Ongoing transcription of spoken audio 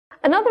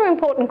Another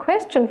important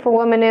question for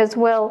women is,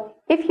 well,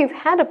 if you've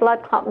had a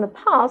blood clot in the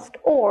past,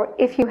 or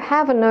if you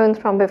have a known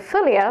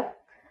thrombophilia,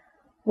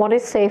 what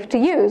is safe to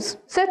use?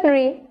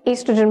 Certainly,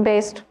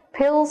 estrogen-based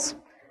pills,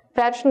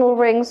 vaginal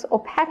rings,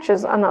 or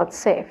patches are not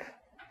safe.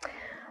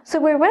 So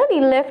we're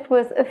really left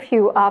with a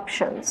few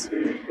options.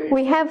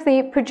 We have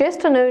the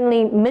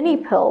progestin-only mini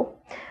pill.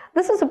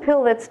 This is a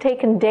pill that's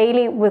taken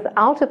daily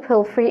without a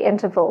pill-free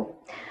interval.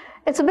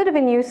 It's a bit of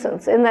a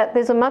nuisance in that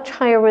there's a much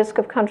higher risk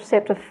of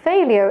contraceptive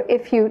failure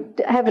if you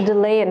have a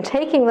delay in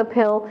taking the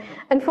pill,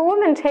 and for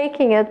women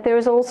taking it, there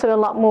is also a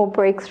lot more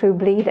breakthrough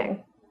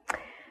bleeding.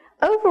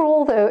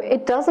 Overall, though,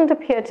 it doesn't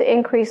appear to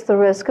increase the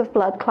risk of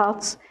blood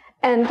clots,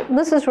 and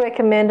this is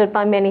recommended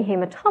by many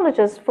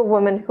hematologists for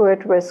women who are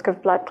at risk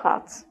of blood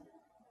clots.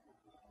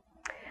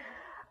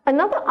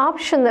 Another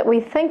option that we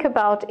think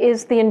about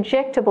is the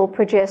injectable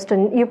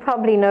progestin. You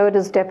probably know it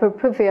as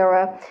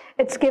Depo-Provera.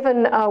 It's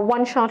given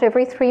one shot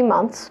every 3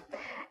 months.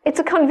 It's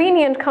a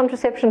convenient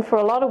contraception for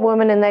a lot of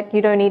women in that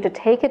you don't need to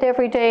take it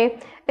every day.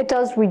 It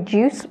does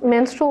reduce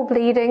menstrual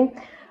bleeding,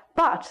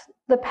 but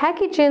the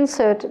package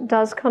insert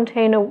does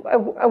contain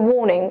a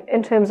warning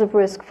in terms of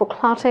risk for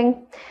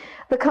clotting.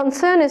 The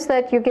concern is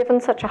that you're given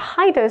such a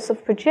high dose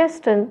of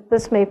progestin,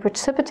 this may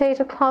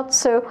precipitate a clot,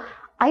 so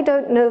I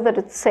don't know that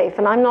it's safe,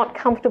 and I'm not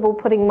comfortable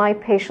putting my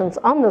patients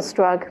on this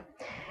drug.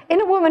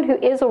 In a woman who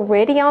is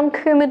already on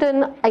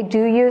Coumadin, I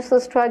do use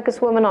this drug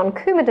because women on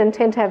Coumadin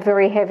tend to have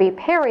very heavy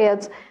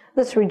periods.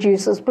 This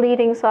reduces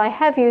bleeding, so I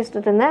have used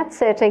it in that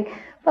setting,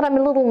 but I'm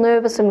a little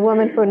nervous in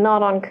women who are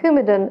not on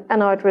Coumadin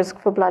and are at risk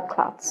for blood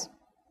clots.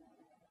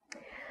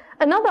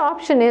 Another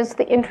option is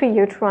the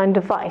intrauterine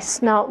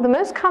device. Now, the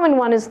most common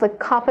one is the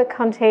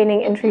copper-containing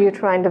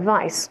intrauterine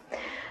device.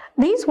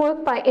 These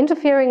work by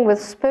interfering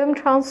with sperm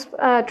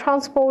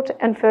transport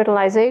and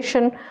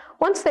fertilization.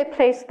 Once they're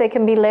placed, they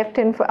can be left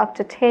in for up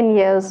to 10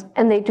 years,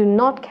 and they do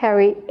not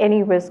carry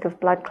any risk of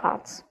blood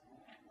clots.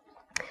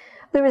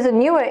 There is a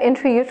newer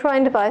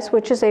intrauterine device,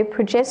 which is a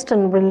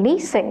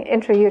progestin-releasing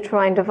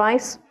intrauterine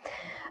device.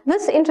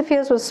 This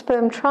interferes with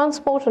sperm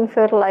transport and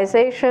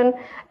fertilization,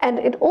 and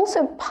it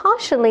also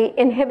partially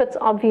inhibits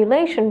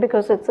ovulation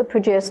because it's a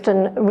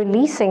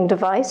progestin-releasing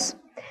device.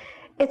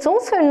 It's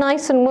also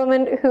nice in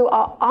women who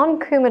are on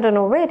Coumadin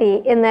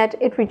already in that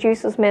it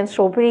reduces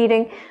menstrual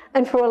bleeding,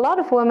 and for a lot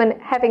of women,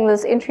 having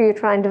this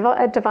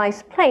intrauterine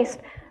device placed,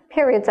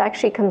 periods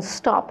actually can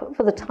stop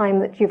for the time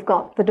that you've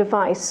got the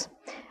device.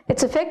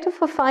 It's effective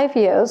for 5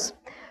 years.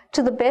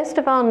 To the best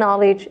of our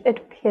knowledge, it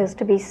appears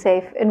to be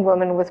safe in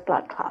women with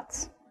blood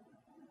clots.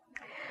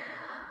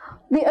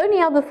 The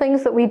only other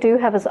things that we do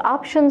have as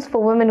options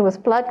for women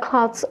with blood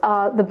clots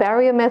are the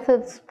barrier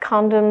methods,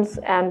 condoms,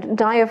 and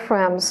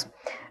diaphragms.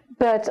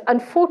 But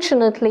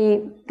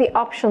unfortunately, the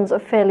options are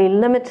fairly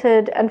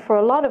limited and for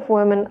a lot of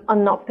women are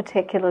not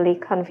particularly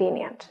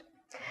convenient.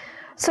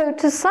 So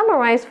to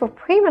summarize, for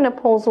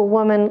premenopausal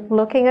women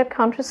looking at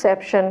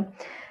contraception,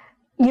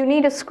 you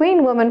need to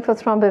screen women for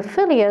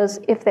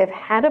thrombophilias if they've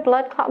had a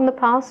blood clot in the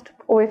past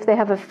or if they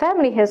have a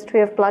family history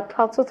of blood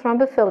clots or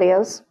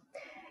thrombophilias.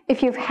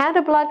 If you've had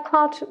a blood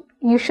clot,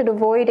 you should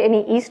avoid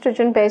any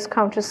estrogen-based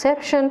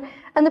contraception,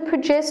 and the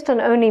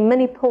progestin-only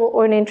mini pill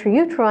or an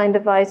intrauterine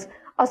device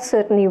are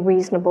certainly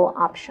reasonable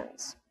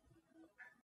options.